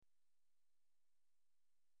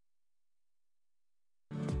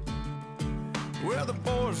Well, the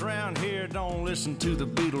boys round here don't listen to the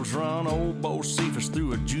Beatles run. Old Bo Cephas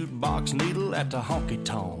threw a jukebox needle at the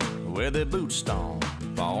honky-tonk where their boots stomp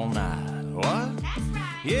all night. What? That's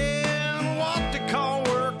right. Yeah, and what they call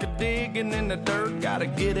work a digging in the dirt. Gotta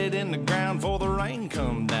get it in the ground before the rain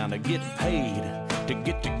come down. To get paid, to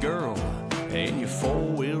get the girl in your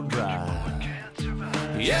four-wheel drive.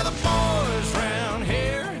 Yeah, the boys round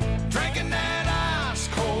here drinking that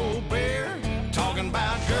ice-cold beer. Talking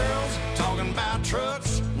about girls, talking about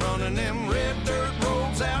trucks, running them red dirt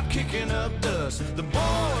roads out, kicking up dust. The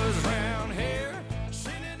boys round here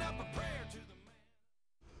sending up a prayer to the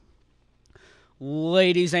man.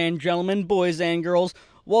 Ladies and gentlemen, boys and girls,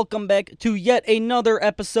 welcome back to yet another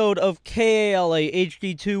episode of KALA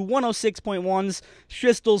HD2 106.1's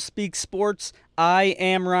Schiestel Speaks Sports. I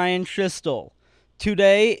am Ryan Schiestel.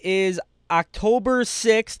 Today is October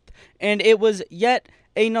 6th, and it was yet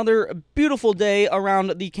another beautiful day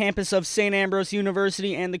around the campus of Saint Ambrose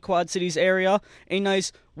University and the Quad Cities area. A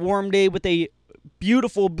nice warm day with a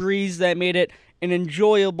beautiful breeze that made it an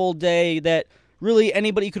enjoyable day that really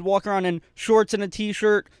anybody could walk around in shorts and a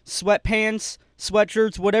t-shirt, sweatpants,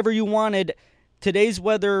 sweatshirts, whatever you wanted. Today's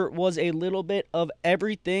weather was a little bit of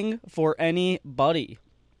everything for anybody.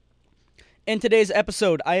 In today's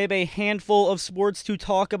episode, I have a handful of sports to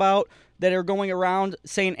talk about that are going around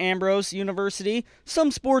Saint Ambrose University. Some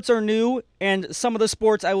sports are new, and some of the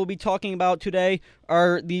sports I will be talking about today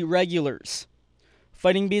are the regulars.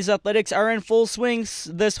 Fighting Bees athletics are in full swing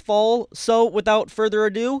this fall, so without further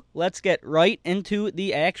ado, let's get right into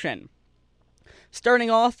the action. Starting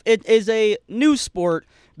off, it is a new sport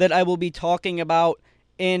that I will be talking about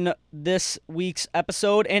in this week's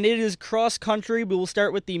episode, and it is cross country. We will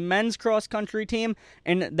start with the men's cross country team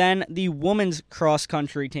and then the women's cross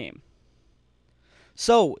country team.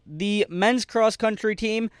 So, the men's cross country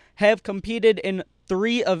team have competed in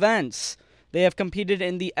 3 events. They have competed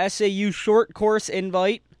in the SAU Short Course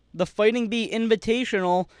Invite, the Fighting Bee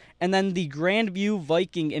Invitational, and then the Grandview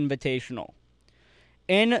Viking Invitational.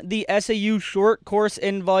 In the SAU Short Course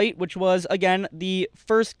Invite, which was, again, the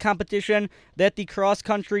first competition that the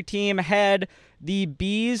cross-country team had, the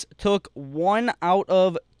Bees took 1 out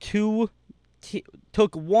of 2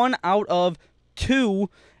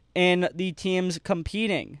 in the teams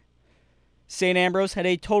competing. St. Ambrose had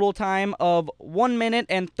a total time of 1 minute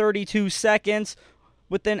and 32 seconds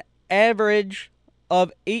with an average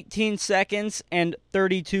of 18 seconds and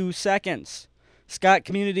 32 seconds. Scott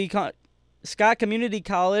Community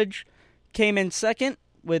College came in second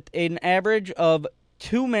with an average of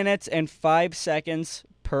 2 minutes and 5 seconds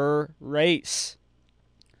per race.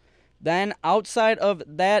 Then outside of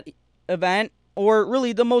that event, or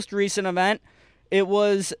really the most recent event, it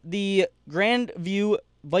was the Grandview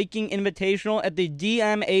Viking Invitational at the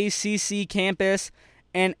DMACC campus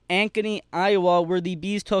in Ankeny, Iowa, where the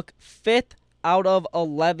Bees took 5th out of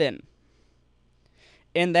 11.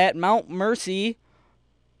 In that, Mount Mercy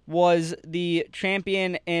was the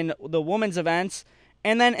champion in the women's events,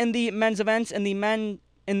 and then in the men's events, in the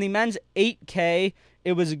men's 8K,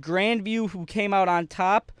 it was Grandview who came out on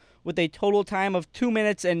top with a total time of 2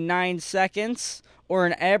 minutes and 9 seconds, or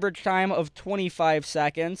an average time of 25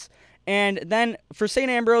 seconds. And then for St.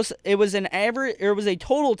 Ambrose, it was a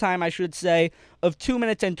total time, I should say, of 2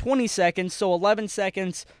 minutes and 20 seconds, so 11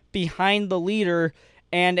 seconds behind the leader,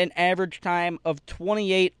 and an average time of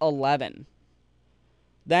 28:11.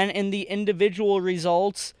 Then in the individual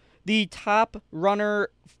results, the top runner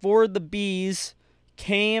for the Bees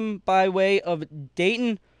came by way of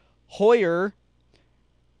Dayton Hoyer,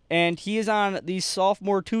 and he is on the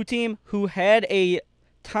sophomore 2 team, who had a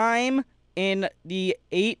time in the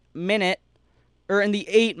 8K,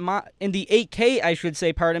 I should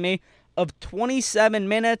say, of 27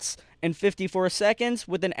 minutes and 54 seconds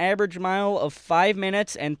with an average mile of 5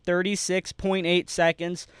 minutes and 36.8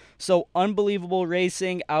 seconds. So unbelievable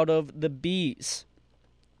racing out of the Bees.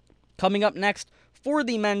 Coming up next for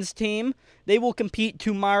the men's team, they will compete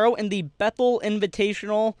tomorrow in the Bethel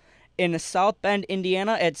Invitational in South Bend,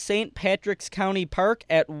 Indiana at St. Patrick's County Park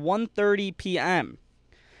at 1:30 p.m.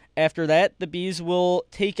 After that, the Bees will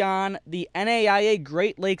take on the NAIA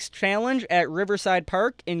Great Lakes Challenge at Riverside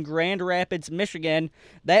Park in Grand Rapids, Michigan.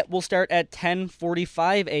 That will start at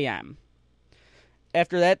 10:45 a.m.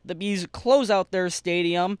 After that, the Bees close out their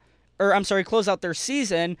season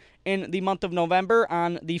in the month of November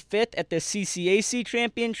on the 5th at the CCAC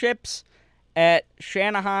Championships at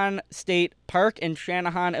Shanahan State Park in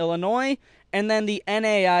Shanahan, Illinois, and then the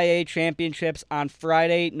NAIA Championships on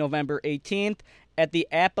Friday, November 18th at the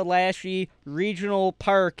Appalachia Regional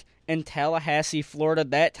Park in Tallahassee, Florida.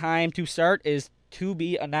 That time to start is to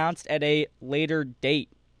be announced at a later date.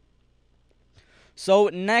 So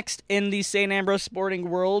next in the Saint Ambrose sporting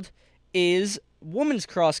world is women's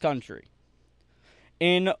cross country.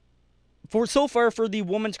 So far for the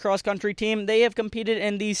women's cross country team, they have competed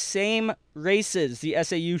in the same races: the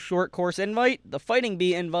SAU Short Course Invite, the Fighting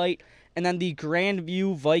Bee Invite, and then the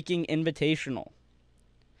Grandview Viking Invitational.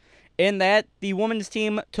 In that, the women's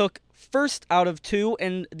team took first out of 2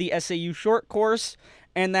 in the SAU Short Course,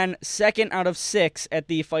 and then second out of 6 at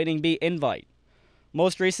the Fighting Bee Invite.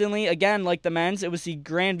 Most recently, again, like the men's, it was the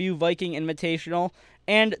Grandview Viking Invitational,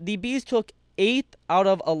 and the Bees took 8th out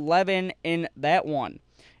of 11 in that one.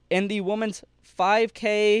 In the women's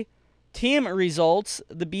 5K team results,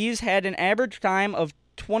 the Bees had an average time of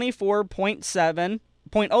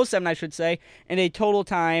 24.07, I should say, and a total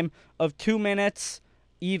time of 2 minutes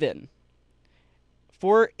even.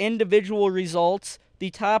 For individual results, the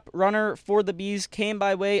top runner for the Bees came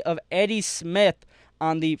by way of Addie Smith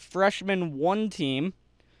on the freshman 1 team.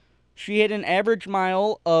 She hit an average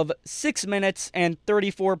mile of 6 minutes and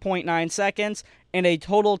 34.9 seconds and a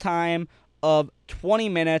total time of 20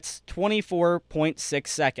 minutes, 24.6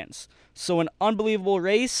 seconds. So an unbelievable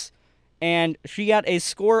race, and she got a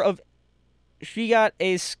score of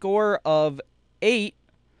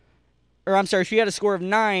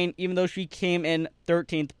 9, even though she came in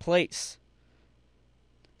 13th place.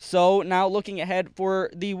 So now looking ahead for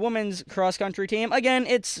the women's cross-country team, again,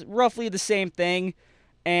 it's roughly the same thing,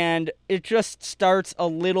 and it just starts a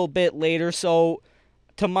little bit later. So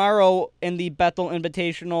tomorrow in the Bethel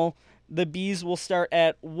Invitational, the Bees will start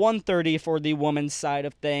at 1:30 for the women's side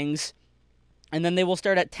of things, and then they will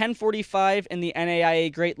start at 10:45 in the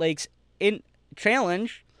NAIA Great Lakes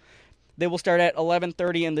Challenge. They will start at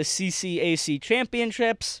 11:30 in the CCAC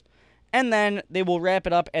Championships, and then they will wrap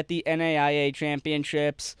it up at the NAIA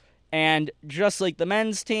Championships. And just like the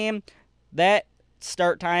men's team, that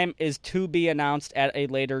start time is to be announced at a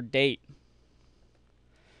later date.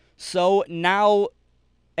 So now,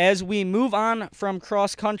 as we move on from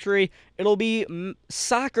cross country, it'll be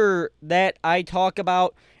soccer that I talk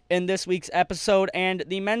about in this week's episode, and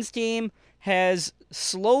the men's team has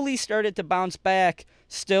slowly started to bounce back,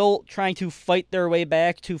 still trying to fight their way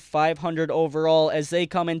back to 500 overall as they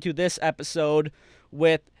come into this episode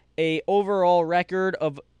with a overall record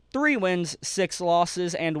of 3 wins, 6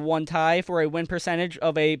 losses, and 1 tie for a win percentage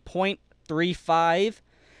of a .35,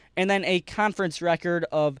 and then a conference record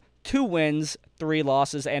of 2 wins, 3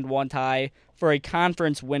 losses, and 1 tie for a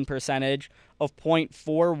conference win percentage of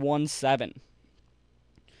 .417.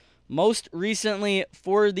 Most recently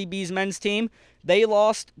for the Bees men's team, they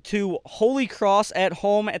lost to Holy Cross at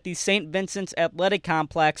home at the St. Vincent's Athletic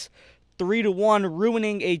Complex 3-1,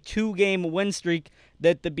 ruining a 2-game win streak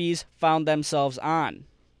that the Bees found themselves on.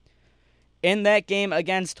 In that game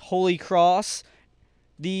against Holy Cross,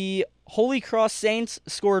 the Holy Cross Saints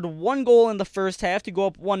scored 1 goal in the first half to go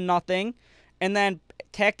up 1-0, and then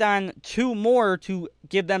tacked on 2 more to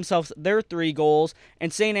give themselves their 3 goals,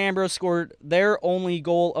 and Saint Ambrose scored their only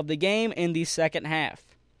goal of the game in the second half.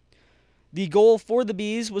 The goal for the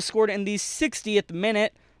Bees was scored in the 60th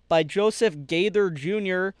minute by Joseph Gaither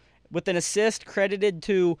Jr. with an assist credited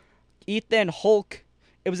to Ethan Hulk.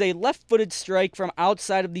 It was a left-footed strike from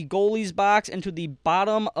outside of the goalie's box into the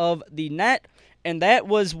bottom of the net, and that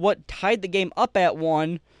was what tied the game up at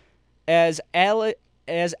 1, as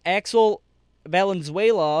Axel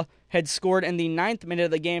Valenzuela had scored in the 9th minute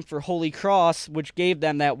of the game for Holy Cross, which gave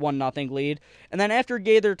them that 1-0 lead. And then after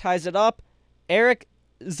Gaither ties it up, Eric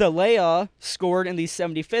Zalea scored in the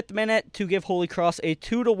 75th minute to give Holy Cross a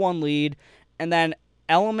 2-1 lead, and then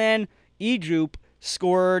Elman Ejup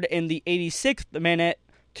scored in the 86th minute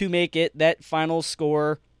to make it that final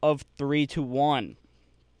score of 3-1.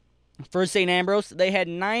 For St. Ambrose, they had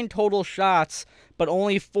 9 total shots, but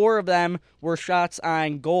only 4 of them were shots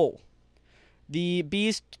on goal. The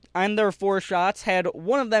Bees, on their 4 shots, had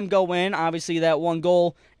 1 of them go in, obviously that 1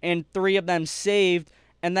 goal, and 3 of them saved.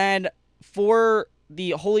 And then for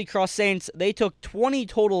the Holy Cross Saints, they took 20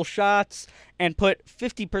 total shots and put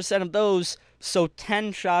 50% of those, so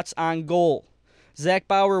 10 shots on goal. Zach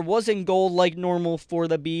Bauer was in goal like normal for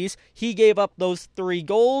the Bees. He gave up those 3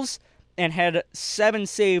 goals and had 7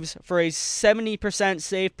 saves for a 70%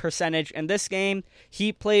 save percentage in this game.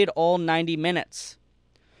 He played all 90 minutes.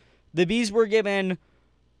 The Bees were given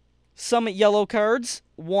some yellow cards,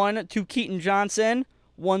 1 to Keaton Johnson,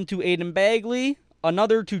 1 to Aiden Bagley,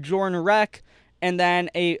 another to Jordan Reck, and then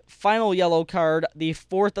a final yellow card, the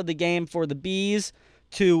 4th of the game for the Bees,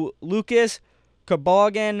 to Lucas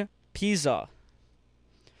Kabogan Pisa.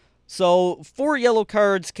 So 4 yellow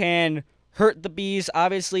cards can hurt the Bees.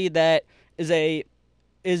 Obviously, that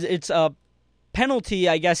it's a penalty,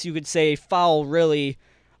 I guess you could say, foul really,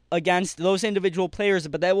 against those individual players,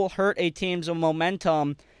 but that will hurt a team's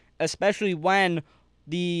momentum, especially when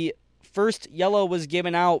the first yellow was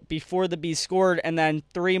given out before the Bees scored, and then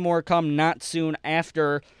 3 more come not soon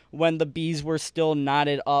after when the Bees were still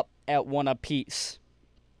knotted up at 1 apiece.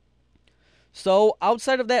 So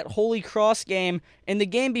outside of that Holy Cross game, in the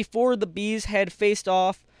game before, the Bees had faced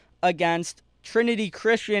off against Trinity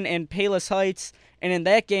Christian and Palos Heights, and in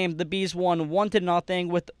that game, the Bees won 1-0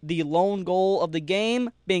 with the lone goal of the game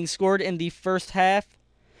being scored in the first half.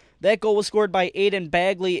 That goal was scored by Aiden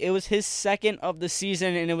Bagley. It was his second of the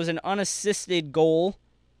season, and it was an unassisted goal.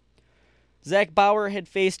 Zach Bauer had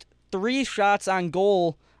faced 3 shots on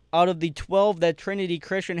goal out of the 12 that Trinity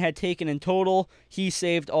Christian had taken in total. He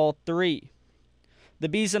saved all 3. The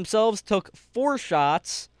Bees themselves took 4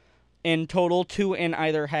 shots in total, 2 in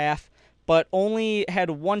either half, but only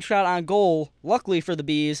had 1 shot on goal. Luckily for the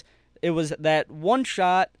Bees, it was that 1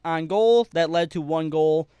 shot on goal that led to 1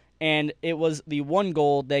 goal, and it was the 1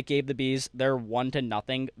 goal that gave the Bees their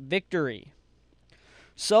 1-0 victory.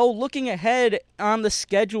 So looking ahead on the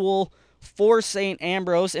schedule for Saint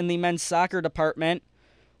Ambrose in the men's soccer department,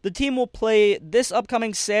 the team will play this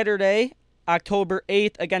upcoming Saturday, October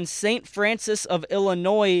 8th, against St. Francis of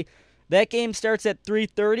Illinois. That game starts at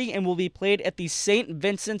 3:30 and will be played at the St.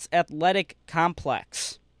 Vincent's Athletic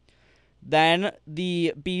Complex. Then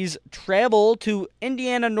the Bees travel to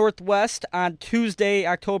Indiana Northwest on Tuesday,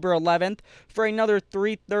 October 11th for another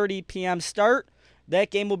 3:30 p.m. start.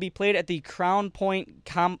 That game will be played at the Crown Point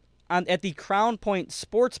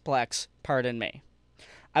Sportsplex, pardon me.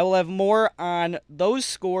 I will have more on those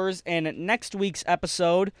scores in next week's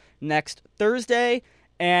episode, next Thursday.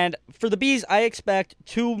 And for the Bees, I expect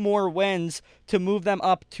 2 more wins to move them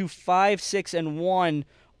up to 5-6-1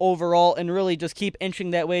 overall, and really just keep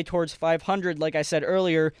inching that way towards 500, like I said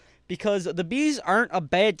earlier, because the Bees aren't a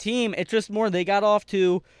bad team. It's just more they got off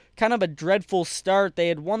to kind of a dreadful start. They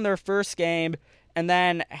had won their first game and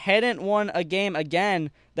then hadn't won a game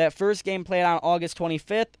again. That first game played on August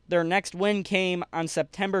 25th. Their next win came on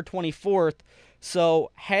September 24th.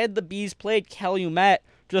 So had the Bees played Calumet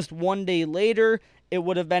just 1 day later, it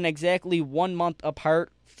would have been exactly 1 month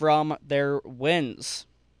apart from their wins.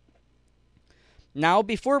 Now,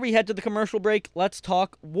 before we head to the commercial break, let's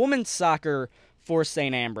talk women's soccer for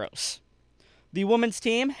St. Ambrose. The women's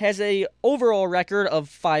team has an overall record of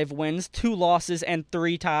 5 wins, 2 losses, and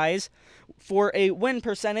 3 ties, for a win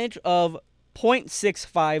percentage of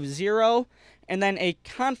 .650, and then a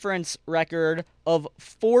conference record of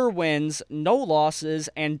 4 wins, no losses,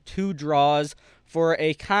 and 2 draws, for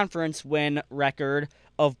a conference win record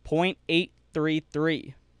of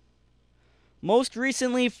 .833. Most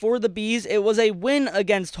recently for the Bees, it was a win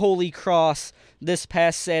against Holy Cross this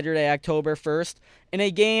past Saturday, October 1st, in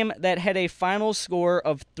a game that had a final score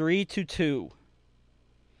of 3-2.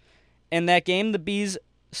 In that game, the Bees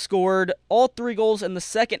scored all 3 goals in the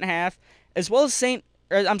second half, as well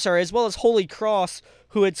as Holy Cross,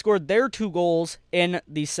 who had scored their 2 goals in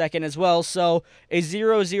the second as well. So a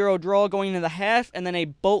 0-0 draw going into the half, and then a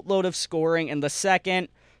boatload of scoring in the second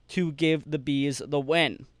to give the Bees the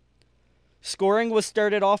win. Scoring was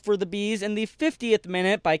started off for the Bees in the 50th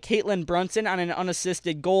minute by Caitlin Brunson on an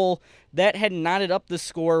unassisted goal that had knotted up the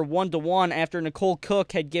score 1-1 after Nicole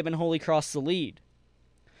Cook had given Holy Cross the lead.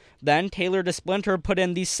 Then Taylor DeSplinter put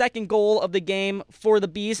in the second goal of the game for the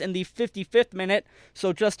Bees in the 55th minute,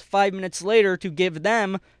 so just 5 minutes later to give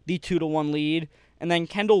them the 2-1 lead. And then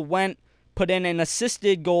Kendall Wendt put in an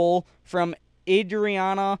assisted goal from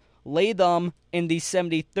Adriana Latham in the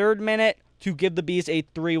 73rd minute to give the Bees a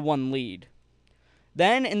 3-1 lead.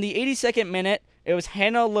 Then in the 82nd minute, it was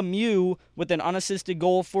Hannah Lemieux with an unassisted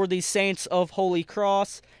goal for the Saints of Holy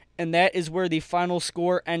Cross, and that is where the final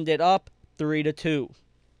score ended up, 3-2.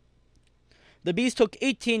 The Bees took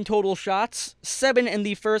 18 total shots, 7 in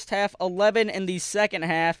the first half, 11 in the second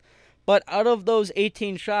half, but out of those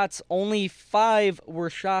 18 shots, only 5 were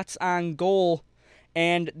shots on goal,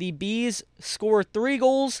 and the Bees scored 3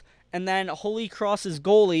 goals, and then Holy Cross's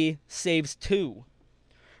goalie saves 2.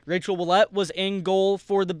 Rachel Willett was in goal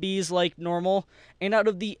for the Bees like normal, and out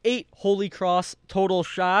of the 8 Holy Cross total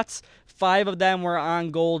shots, 5 of them were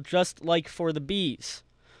on goal just like for the Bees.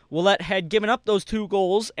 Willett had given up those 2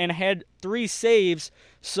 goals and had 3 saves,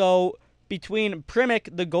 so between Primick,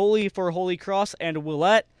 the goalie for Holy Cross, and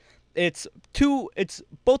Willett, it's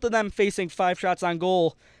both of them facing 5 shots on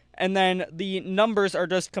goal, and then the numbers are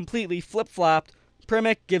just completely flip-flopped.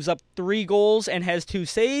 Primick gives up 3 goals and has 2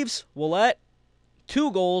 saves. Willett,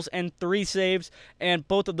 2 goals and 3 saves, and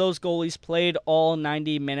both of those goalies played all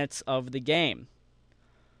 90 minutes of the game.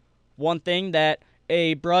 One thing that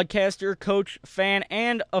a broadcaster, coach, fan,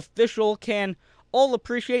 and official can all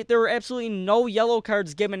appreciate there were absolutely no yellow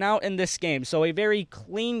cards given out in this game. So a very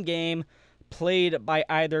clean game played by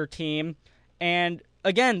either team. And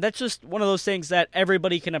again, that's just one of those things that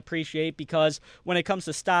everybody can appreciate, because when it comes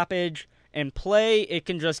to stoppage and play, it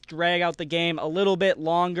can just drag out the game a little bit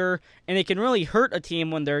longer, and it can really hurt a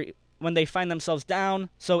team when they find themselves down.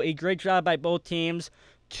 So a great job by both teams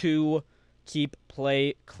to keep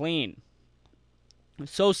play clean.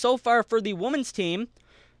 So far for the women's team,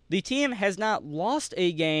 the team has not lost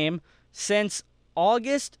a game since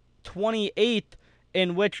August 28th,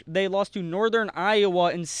 in which they lost to Northern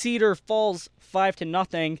Iowa in Cedar Falls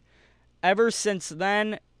 5-0. Ever since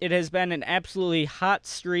then, it has been an absolutely hot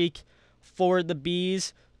streak for the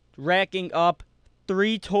Bees, racking up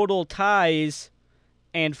 3 total ties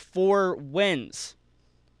and 4 wins.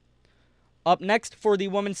 Up next for the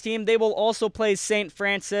women's team, they will also play St.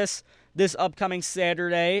 Francis this upcoming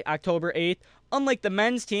Saturday, October 8th. Unlike the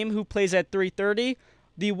men's team, who plays at 3:30,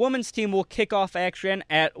 the women's team will kick off action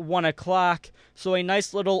at 1 o'clock, so a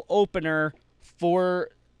nice little opener for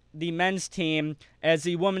the men's team as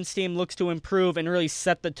the women's team looks to improve and really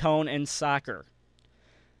set the tone in soccer.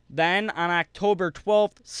 Then on October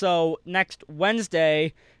 12th, so next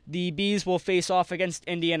Wednesday, the Bees will face off against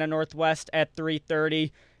Indiana Northwest at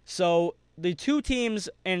 3:30. So the two teams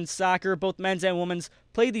in soccer, both men's and women's,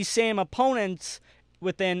 play the same opponents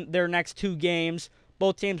within their next 2 games.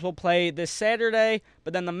 Both teams will play this Saturday,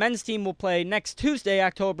 but then the men's team will play next Tuesday,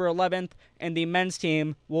 October 11th, and the women's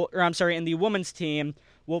team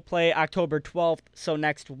will play October 12th, so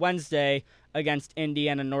next Wednesday against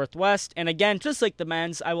Indiana Northwest. And again, just like the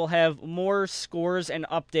men's, I will have more scores and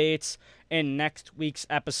updates in next week's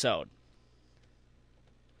episode.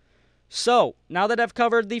 So, now that I've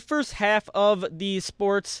covered the first half of the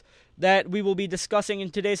sports that we will be discussing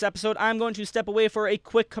in today's episode, I'm going to step away for a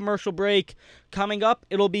quick commercial break. Coming up,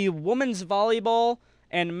 it'll be women's volleyball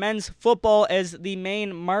and men's football as the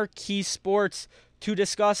main marquee sports to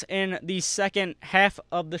discuss in the second half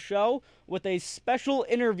of the show, with a special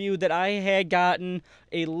interview that I had gotten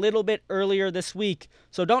a little bit earlier this week.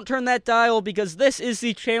 So don't turn that dial, because this is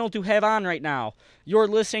the channel to have on right now. You're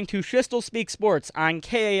listening to Schiestel Speaks Sports on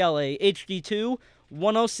KALA HD2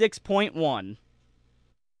 106.1.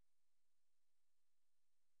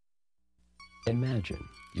 Imagine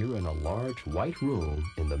you're in a large white room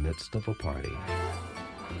in the midst of a party.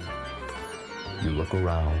 You look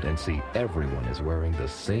around and see everyone is wearing the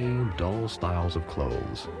same dull styles of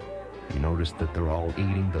clothes. You notice that they're all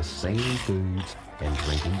eating the same foods and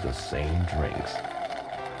drinking the same drinks.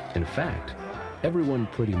 In fact, everyone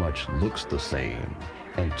pretty much looks the same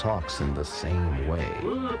and talks in the same way.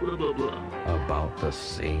 Blah, blah, blah, blah. About the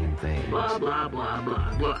same things. Blah, blah, blah,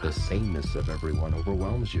 blah, blah. The sameness of everyone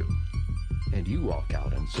overwhelms you, and you walk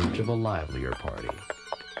out in search of a livelier party.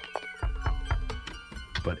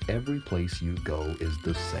 But every place you go is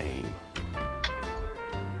the same.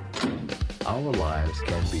 Our lives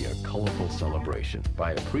can be a colorful celebration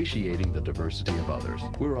by appreciating the diversity of others.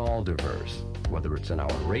 We're all diverse, whether it's in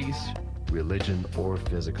our race, religion, or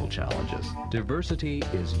physical challenges. Diversity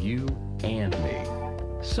is you and me.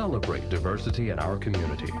 Celebrate diversity in our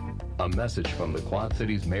community. A message from the Quad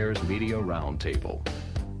Cities Mayor's Media Roundtable.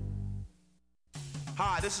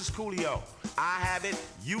 Hi, this is Coolio. I have it,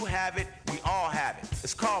 you have it, we all have it.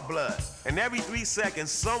 It's called blood. And every 3 seconds,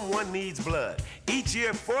 someone needs blood. Each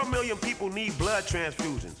year, 4 million people need blood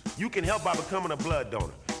transfusions. You can help by becoming a blood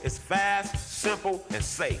donor. It's fast, simple, and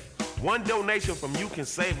safe. One donation from you can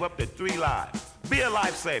save up to 3 lives. Be a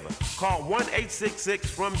lifesaver. Call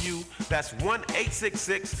 1-866-FROM-YOU. That's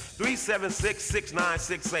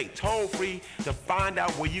 1-866-376-6968. Toll free to find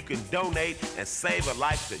out where you can donate and save a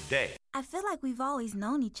life today. I feel like we've always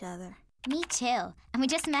known each other. Me too. And we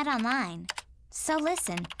just met online. So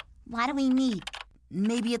listen, why do we meet?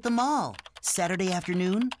 Maybe at the mall. Saturday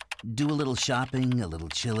afternoon. Do a little shopping, a little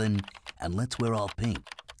chillin', and let's wear all pink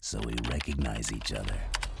so we recognize each other.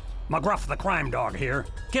 McGruff the crime dog here.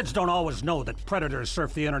 Kids don't always know that predators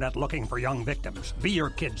surf the internet looking for young victims. Be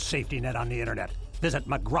your kid's safety net on the internet. Visit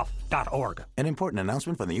McGruff.org. An important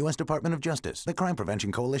announcement from the U.S. Department of Justice, the Crime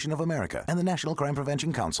Prevention Coalition of America, and the National Crime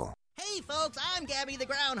Prevention Council. Hey folks, I'm Gabby the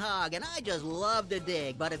Groundhog, and I just love to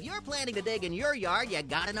dig. But if you're planning to dig in your yard, you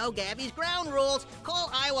gotta know Gabby's ground rules. Call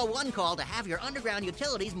Iowa One Call to have your underground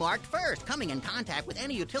utilities marked first. Coming in contact with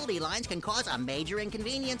any utility lines can cause a major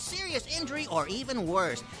inconvenience, serious injury, or even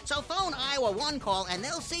worse. So phone Iowa One Call and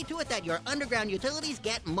they'll see to it that your underground utilities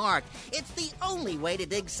get marked. It's the only way to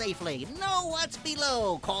dig safely. Know what's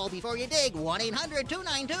below. Call before you dig.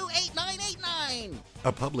 1-800-292-8989.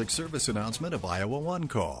 A public service announcement of Iowa One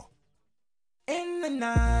Call. In the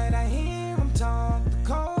night, I hear him talk the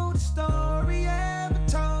cold story. Yeah.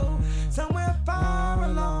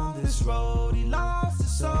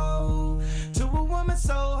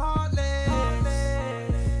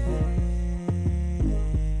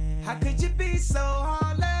 be so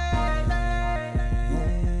heartless?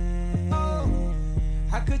 Oh,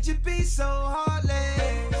 how could you be so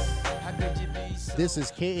heartless? How could you be so... This is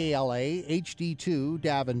KALA HD2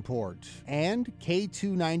 Davenport and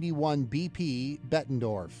K291 BP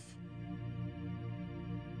Bettendorf.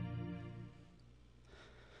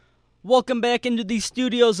 Welcome back into the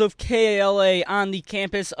studios of KALA on the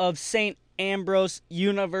campus of Saint Ambrose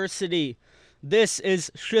University. This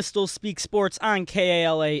is Schiestel Speaks Sports on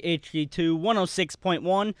KALA HD2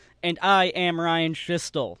 106.1, and I am Ryan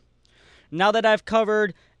Schiestel. Now that I've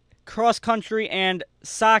covered cross country and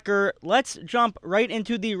soccer, let's jump right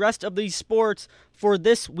into the rest of these sports for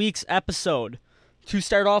this week's episode. To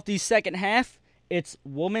start off the second half, it's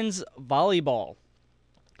women's volleyball.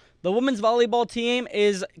 The women's volleyball team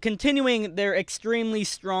is continuing their extremely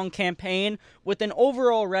strong campaign with an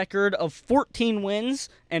overall record of 14 wins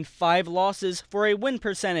and 5 losses for a win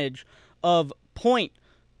percentage of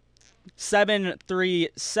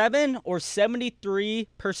 .737 or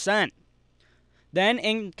 73%. Then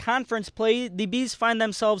in conference play, the Bees find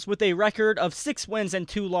themselves with a record of 6 wins and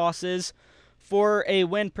 2 losses for a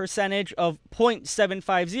win percentage of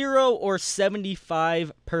 .750 or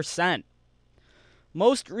 75%.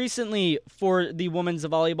 Most recently for the women's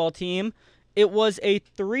volleyball team, it was a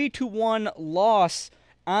 3-1 loss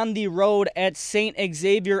on the road at St.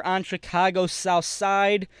 Xavier on Chicago's South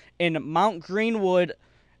Side in Mount Greenwood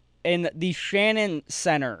in the Shannon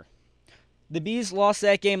Center. The Bees lost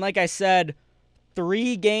that game, like I said,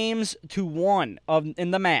 3-1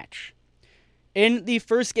 in the match. In the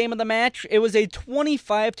first game of the match, it was a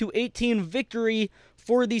 25-18 victory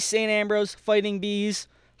for the St. Ambrose Fighting Bees.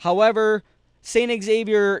 However, St.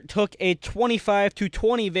 Xavier took a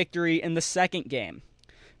 25-20 victory in the second game.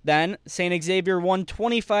 Then, St. Xavier won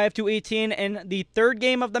 25-18 in the third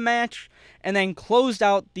game of the match, and then closed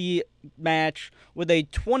out the match with a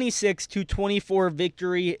 26-24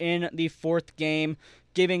 victory in the fourth game,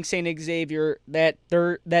 giving St. Xavier that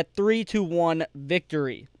 3-1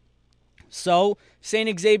 victory. So,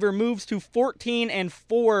 St. Xavier moves to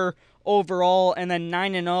 14-4 overall, and then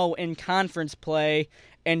 9-0 in conference play,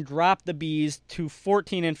 and drop the Bees to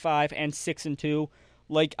 14-5 and 6-2,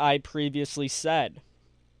 like I previously said.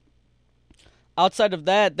 Outside of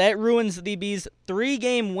that, that ruins the Bees'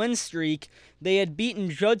 3-game win streak. They had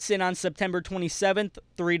beaten Judson on September 27th,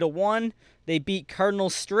 3-1. They beat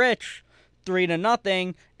Cardinal Stritch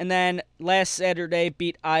 3-0, and then last Saturday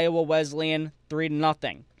beat Iowa Wesleyan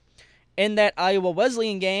 3-0. In that Iowa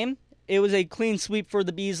Wesleyan game, it was a clean sweep for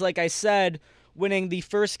the Bees, like I said, winning the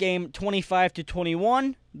first game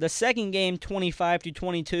 25-21, the second game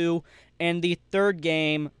 25-22, and the third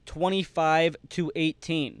game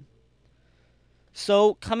 25-18.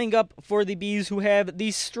 So, coming up for the Bees, who have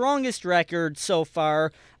the strongest record so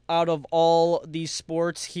far out of all these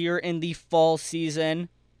sports here in the fall season,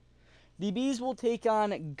 the Bees will take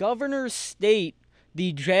on Governor State,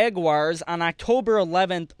 the Jaguars, on October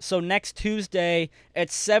 11th, so next Tuesday at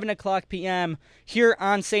 7 o'clock p.m. here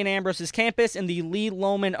on St. Ambrose's campus in the Lee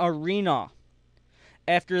Lohman Arena.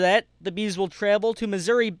 After that, the Bees will travel to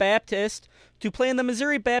Missouri Baptist to play in the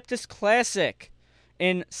Missouri Baptist Classic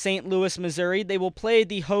in St. Louis, Missouri. They will play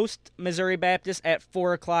the host Missouri Baptist at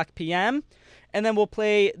 4 o'clock p.m., and then will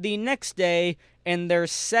play the next day in their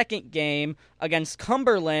second game against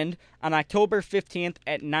Cumberland on October 15th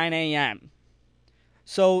at 9 a.m.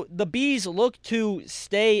 So the Bees look to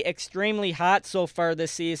stay extremely hot so far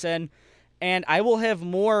this season, and I will have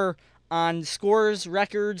more on scores,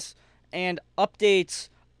 records, and updates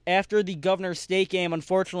after the Governor State game.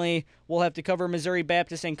 Unfortunately, we'll have to cover Missouri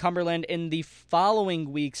Baptist and Cumberland in the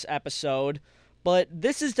following week's episode. But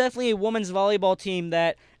this is definitely a women's volleyball team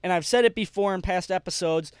that, and I've said it before in past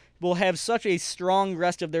episodes, will have such a strong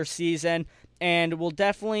rest of their season and will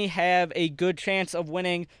definitely have a good chance of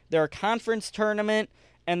winning their conference tournament,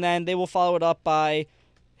 and then they will follow it up by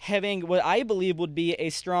having what I believe would be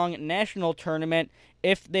a strong national tournament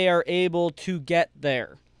if they are able to get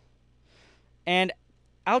there. And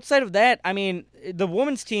outside of that, I mean, the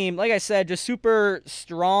women's team, like I said, just super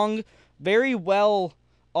strong, very well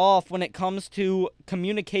off when it comes to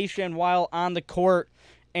communication while on the court,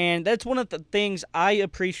 and that's one of the things I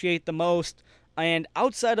appreciate the most. And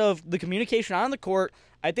outside of the communication on the court,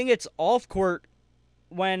 I think it's off court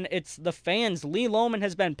when it's the fans. Lee Lohman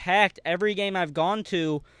has been packed every game I've gone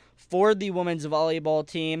to for the women's volleyball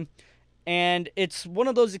team, and it's one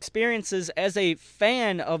of those experiences as a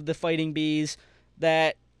fan of the Fighting Bees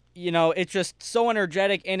that, you know, it's just so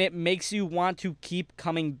energetic and it makes you want to keep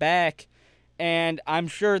coming back. And I'm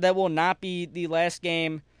sure that will not be the last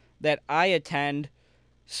game that I attend.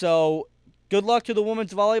 So good luck to the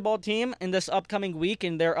women's volleyball team in this upcoming week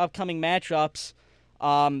and their upcoming matchups.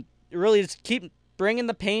 Really just keep bringing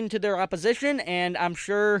the pain to their opposition, and I'm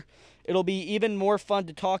sure it'll be even more fun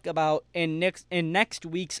to talk about in next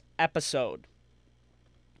week's episode.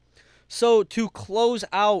 So to close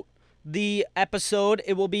out the episode,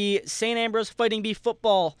 it will be Saint Ambrose Fighting Bee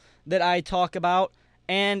football that I talk about.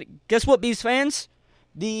 And guess what, Bees fans?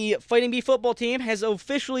 The Fighting Bee football team has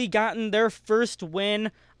officially gotten their first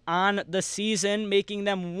win on the season, making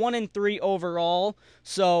them 1-3 overall.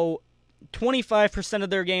 So 25% of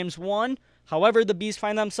their games won. However, the Bees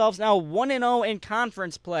find themselves now 1-0 in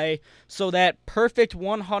conference play, so that perfect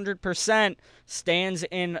 100% stands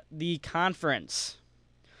in the conference.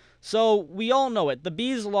 So we all know it. The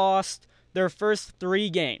Bees lost their first 3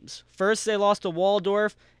 games. First, they lost to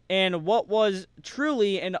Waldorf in what was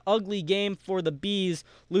truly an ugly game for the Bees,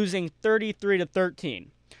 losing 33-13.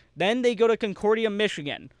 Then they go to Concordia,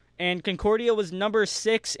 Michigan, and Concordia was number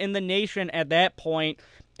 6 in the nation at that point,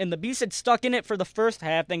 and the Bees had stuck in it for the first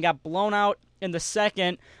half, then got blown out in the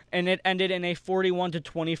second, and it ended in a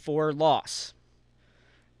 41-24 loss.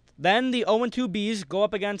 Then the 0-2 Bees go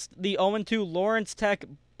up against the 0-2 Lawrence Tech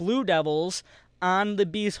Blue Devils on the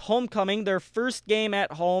Bees' homecoming, their first game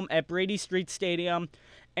at home at Brady Street Stadium,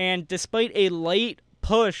 and despite a late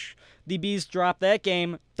push, the Bees dropped that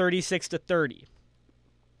game 36-30.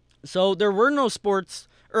 So there were no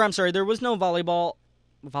there was no volleyball.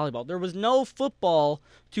 There was no football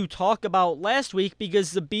to talk about last week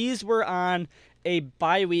because the Bees were on a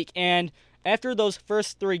bye week, and after those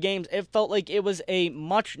first 3 games, it felt like it was a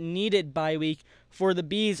much-needed bye week for the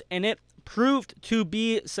Bees, and it proved to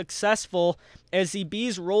be successful as the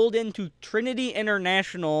Bees rolled into Trinity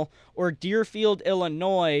International, or Deerfield,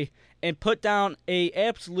 Illinois, and put down a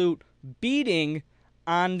absolute beating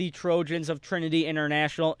on the Trojans of Trinity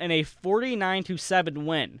International in a 49-7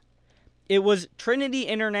 win. It was Trinity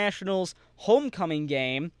International's homecoming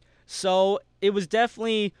game, so it was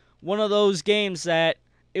definitely one of those games that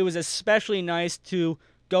it was especially nice to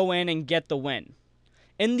go in and get the win.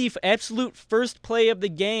 In the absolute first play of the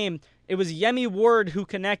game, it was Yemi Ward who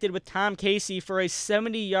connected with Tom Casey for a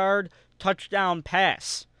 70-yard touchdown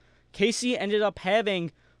pass. Casey ended up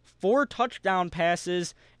having 4 touchdown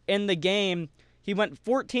passes in the game. He went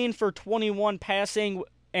 14 for 21 passing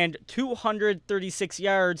and 236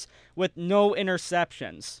 yards with no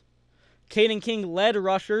interceptions. Caden King led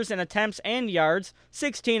rushers in attempts and yards,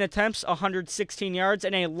 16 attempts, 116 yards,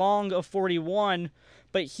 and a long of 41,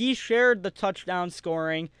 but he shared the touchdown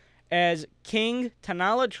scoring as King,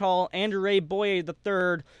 Tanala Hall, and Ray Boye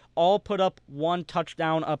III all put up 1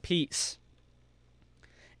 touchdown apiece.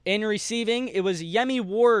 In receiving, it was Yemi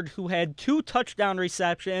Ward who had 2 touchdown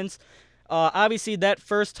receptions. Obviously, that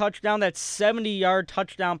first touchdown, that 70-yard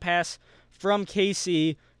touchdown pass from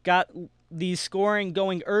Casey, got the scoring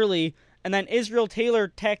going early. And then Israel Taylor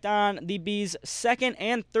tacked on the Bees' second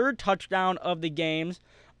and third touchdown of the games.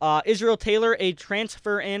 Israel Taylor, a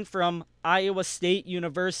transfer in from Iowa State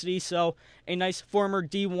University, so a nice former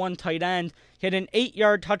D1 tight end, hit an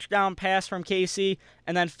 8-yard touchdown pass from Casey,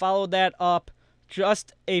 and then followed that up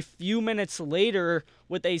just a few minutes later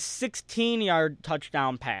with a 16-yard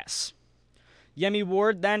touchdown pass. Yemi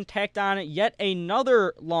Ward then tacked on yet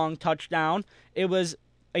another long touchdown. It was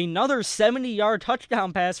another 70-yard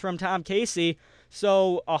touchdown pass from Tom Casey,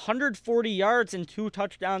 so 140 yards and 2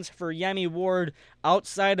 touchdowns for Yemi Ward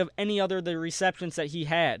outside of any other of the receptions that he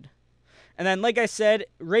had. And then, like I said,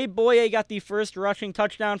 Ray Boye got the first rushing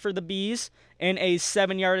touchdown for the Bees in a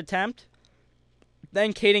 7-yard attempt.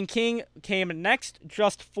 Then Caden King came next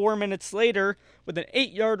just 4 minutes later with an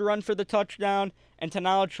 8-yard run for the touchdown, and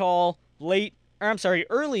Tanala Hall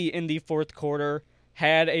early in the fourth quarter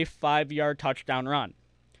had a 5-yard touchdown run.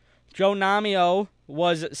 Joe Namio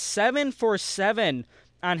was 7 for 7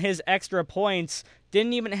 on his extra points,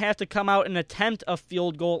 didn't even have to come out and attempt a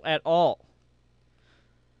field goal at all.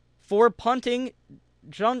 For punting,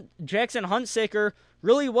 Jackson Huntsaker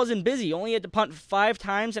really wasn't busy. Only had to punt 5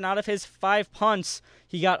 times, and out of his 5 punts,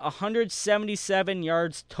 he got 177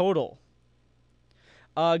 yards total.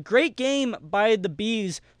 Great game by the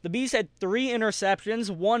Bees. The Bees had 3 interceptions,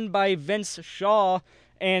 one by Vince Shaw,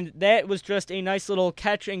 and that was just a nice little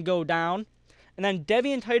catch and go down. And then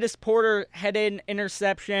Devian Titus Porter had an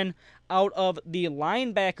interception out of the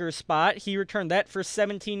linebacker spot. He returned that for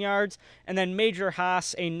 17 yards. And then Major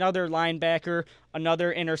Haas, another linebacker,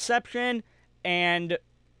 another interception, and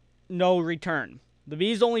no return. The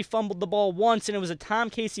Bees only fumbled the ball once, and it was a Tom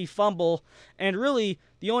Casey fumble. And really,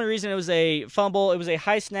 the only reason it was a fumble, it was a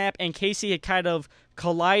high snap, and Casey had kind of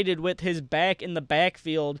collided with his back in the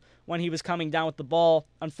backfield when he was coming down with the ball.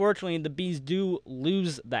 Unfortunately, the Bees do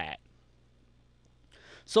lose that.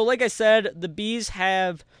 So like I said, the Bees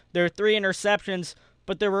have their 3 interceptions,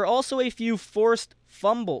 but there were also a few forced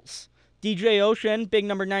fumbles. DJ Ocean, big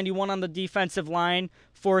number 91 on the defensive line,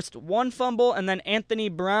 forced 1 fumble, and then Anthony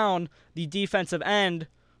Brown, the defensive end,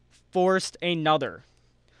 forced another.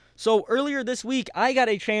 So earlier this week, I got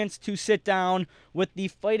a chance to sit down with the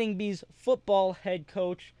Fighting Bees football head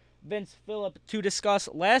coach, Vince Fillipp, to discuss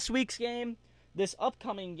last week's game, this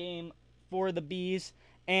upcoming game for the Bees,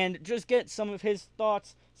 and just get some of his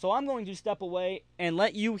thoughts. So I'm going to step away and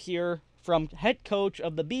let you hear from head coach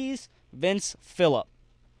of the Bees, Vince Fillipp.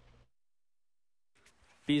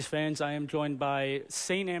 Bees fans, I am joined by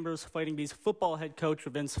Saint Ambrose Fighting Bees football head coach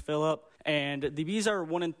Vince Fillipp, and the Bees are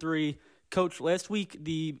 1-3. Coach, last week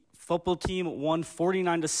the football team won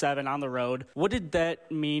 49-7 on the road. What did that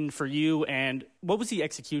mean for you, and what was the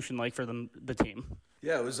execution like for the team?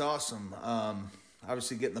 Yeah, it was awesome.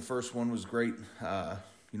 Obviously, getting the first one was great.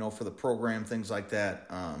 For the program, things like that.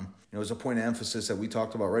 It was a point of emphasis that we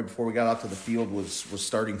talked about right before we got out to the field was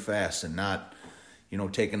starting fast and not,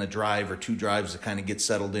 taking a drive or 2 drives to kind of get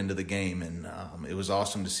settled into the game. And it was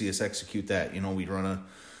awesome to see us execute that. We'd run a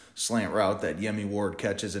slant route that Yemi Ward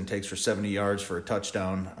catches and takes for 70 yards for a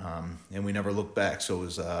touchdown, and we never looked back. So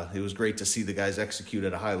it was great to see the guys execute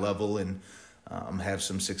at a high level and have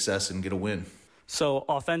some success and get a win. So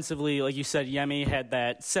offensively, like you said, Yemi had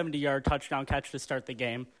that 70-yard touchdown catch to start the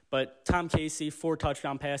game. But Tom Casey, 4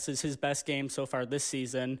 touchdown passes, his best game so far this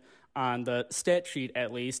season on the stat sheet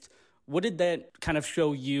at least. What did that kind of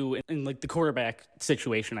show you in like the quarterback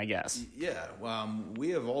situation, I guess? Yeah, we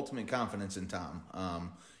have ultimate confidence in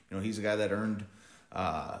Tom. He's a guy that earned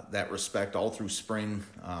that respect all through spring.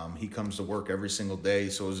 He comes to work every single day,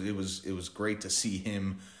 so it was great to see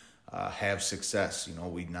him have success.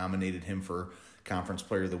 We nominated him for Conference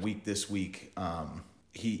Player of the Week this week.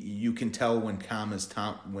 You can tell when Tom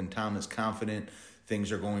is confident,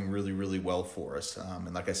 things are going really, really well for us.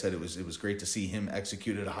 And like I said, it was great to see him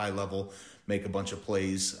execute at a high level, make a bunch of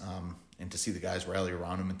plays, and to see the guys rally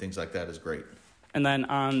around him and things like that is great. And then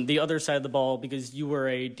on the other side of the ball, because you were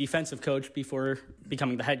a defensive coach before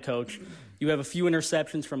becoming the head coach, you have a few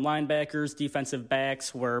interceptions from linebackers, defensive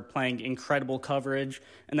backs were playing incredible coverage,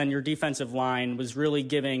 and then your defensive line was really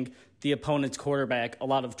giving the opponent's quarterback a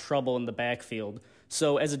lot of trouble in the backfield.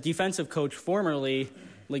 So as a defensive coach formerly,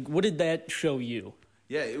 what did that show you?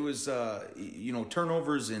 Yeah, it was,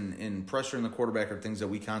 turnovers and pressure in the quarterback are things that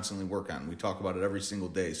we constantly work on. We talk about it every single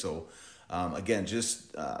day. So, again,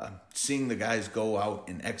 just seeing the guys go out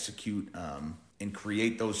and execute and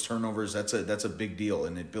create those turnovers, that's a big deal,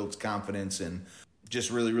 and it builds confidence and just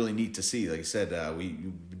really, really neat to see. Like I said, we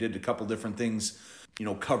did a couple different things,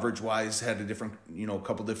 coverage-wise, had a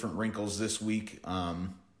couple different wrinkles this week,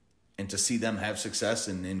 and to see them have success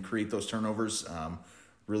and create those turnovers,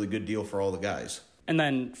 really good deal for all the guys. And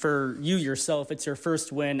then for you yourself, it's your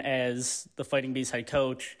first win as the Fighting Bees head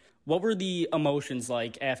coach. What were the emotions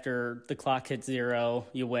like after the clock hit 0,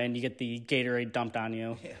 you win, you get the Gatorade dumped on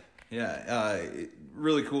you? Yeah,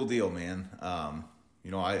 really cool deal, man.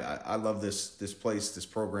 I love this place, this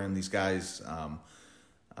program, these guys.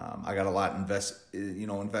 I got a lot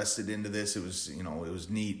invested into this. It was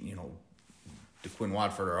neat. DeQuinn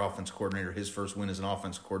Watford, our offense coordinator, his first win as an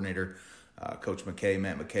offense coordinator. Coach Matt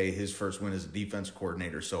McKay, his first win as a defense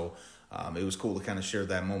coordinator. So it was cool to kind of share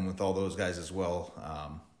that moment with all those guys as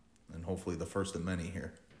well. And hopefully the first of many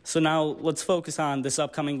here. So now let's focus on this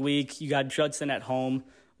upcoming week. You got Judson at home.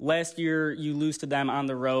 Last year, you lose to them on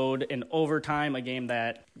the road in overtime, a game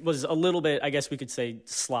that was a little bit, I guess we could say,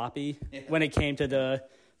 sloppy when it came to the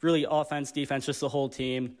really offense, defense, just the whole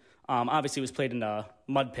team. Obviously, it was played in a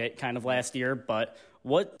mud pit kind of last year, but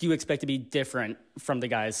what do you expect to be different from the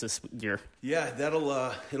guys this year? Yeah,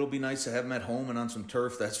 it'll be nice to have them at home and on some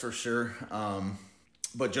turf, that's for sure.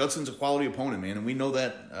 But Judson's a quality opponent, man, and we know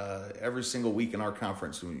that every single week in our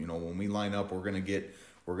conference. When we line up, we're gonna get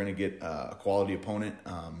a quality opponent,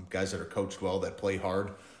 guys that are coached well, that play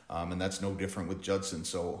hard, and that's no different with Judson.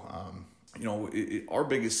 So, our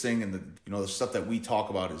biggest thing and the stuff that we talk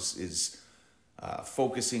about is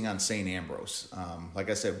focusing on Saint Ambrose. Like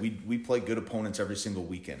I said, we play good opponents every single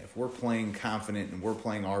weekend. If we're playing confident and we're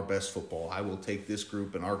playing our best football, I will take this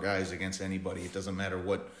group and our guys against anybody. It doesn't matter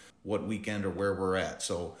what weekend or where we're at.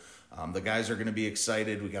 So the guys are going to be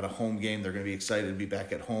excited. We got a home game. They're going to be excited to be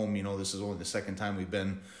back at home. This is only the second time we've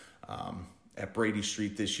been at Brady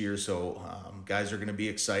Street this year. So guys are going to be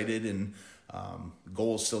excited, and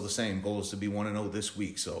goal is still the same. Goal is to be 1-0 this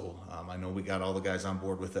week. So I know we got all the guys on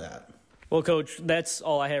board with that. Well, Coach, that's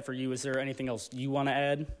all I have for you. Is there anything else you want to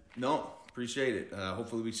add? No, appreciate it.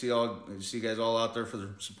 Hopefully we see you guys all out there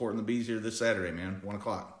for supporting the Bees here this Saturday, man,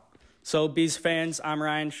 1:00. So, Bees fans, I'm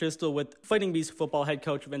Ryan Schiestel with Fighting Bees football head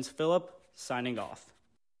coach Vince Fillipp, signing off.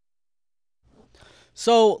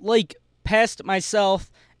 So, like past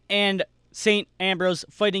myself and Saint Ambrose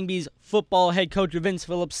Fighting Bees football head coach Vince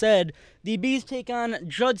Fillipp said, the Bees take on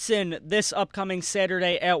Judson this upcoming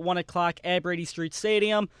Saturday at 1 o'clock at Brady Street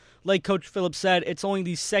Stadium. Like Coach Fillipp said, it's only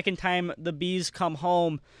the second time the Bees come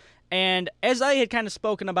home. And as I had kind of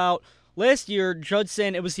spoken about, last year,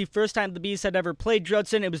 Judson, it was the first time the Bees had ever played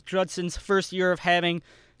Judson. It was Judson's first year of having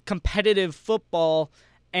competitive football.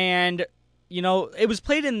 And, you know, it was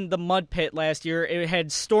played in the mud pit last year. It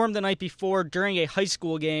had stormed the night before during a high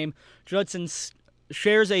school game. Judson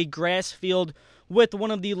shares a grass field with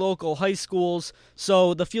one of the local high schools,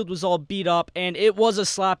 so the field was all beat up, and it was a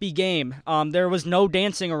sloppy game. There was no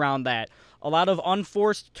dancing around that. A lot of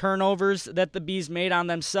unforced turnovers that the Bees made on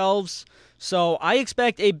themselves, so I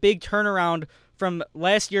expect a big turnaround from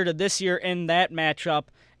last year to this year in that matchup,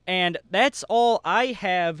 and that's all I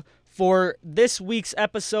have for this week's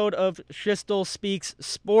episode of Schiestel Speaks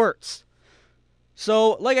Sports.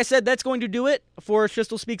 So, like I said, that's going to do it for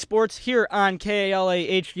Schiestel Speaks Sports here on KALA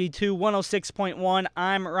HD2 106.1.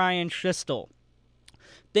 I'm Ryan Schiestel.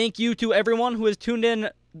 Thank you to everyone who has tuned in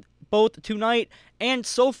both tonight and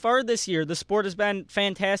so far this year. The sport has been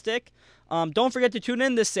fantastic. Don't forget to tune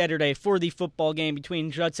in this Saturday for the football game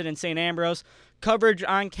between Judson and Saint Ambrose. Coverage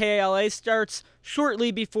on KALA starts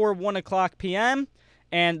shortly before 1 o'clock p.m.,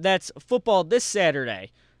 and that's football this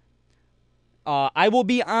Saturday. I will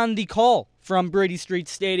be on the call from Brady Street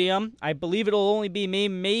Stadium. I believe it'll only be me,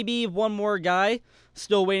 maybe one more guy.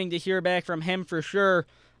 Still waiting to hear back from him for sure.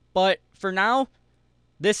 But for now,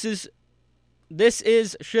 this is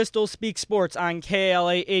Schiestel Speaks Sports on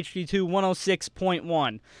KALA HD2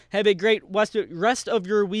 106.1. Have a great rest of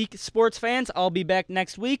your week, sports fans. I'll be back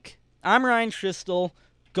next week. I'm Ryan Schiestel.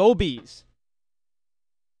 Go Bees.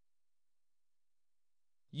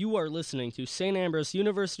 You are listening to Saint Ambrose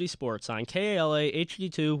University Sports on KALA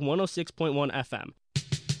HD2 106.1 FM.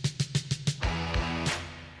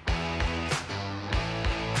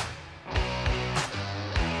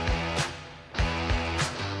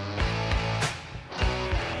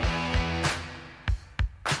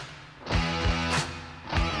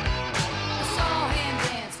 I saw him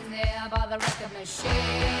dancing there by the record machine.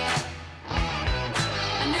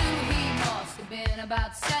 I knew he must have been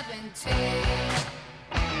about 17.